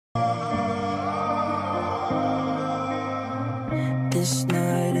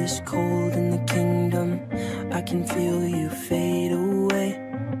can feel you fade away.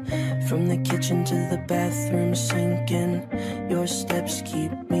 From the kitchen to the bathroom sinking, your steps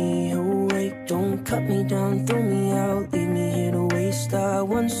keep me awake. Don't cut me down, throw me out, leave me here to waste. I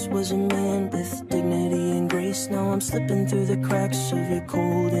once was a man with dignity and grace. Now I'm slipping through the cracks of your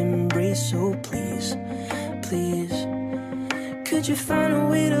cold embrace. So please, please, could you find a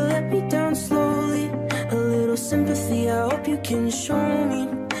way to let me down slowly? A little sympathy, I hope you can show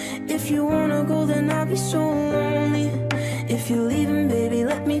me. If you wanna go, then I'll be so lonely. If you're leaving, baby,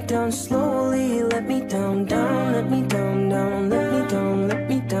 let me down slowly. Let me down, down, let me down, down, let me down, let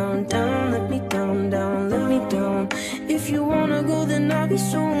me down, down, let me down, down, let me down. If you wanna go, then I'll be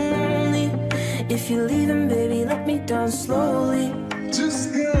so lonely. If you're leaving, baby, let me down slowly.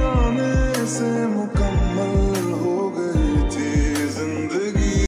 Just get honest and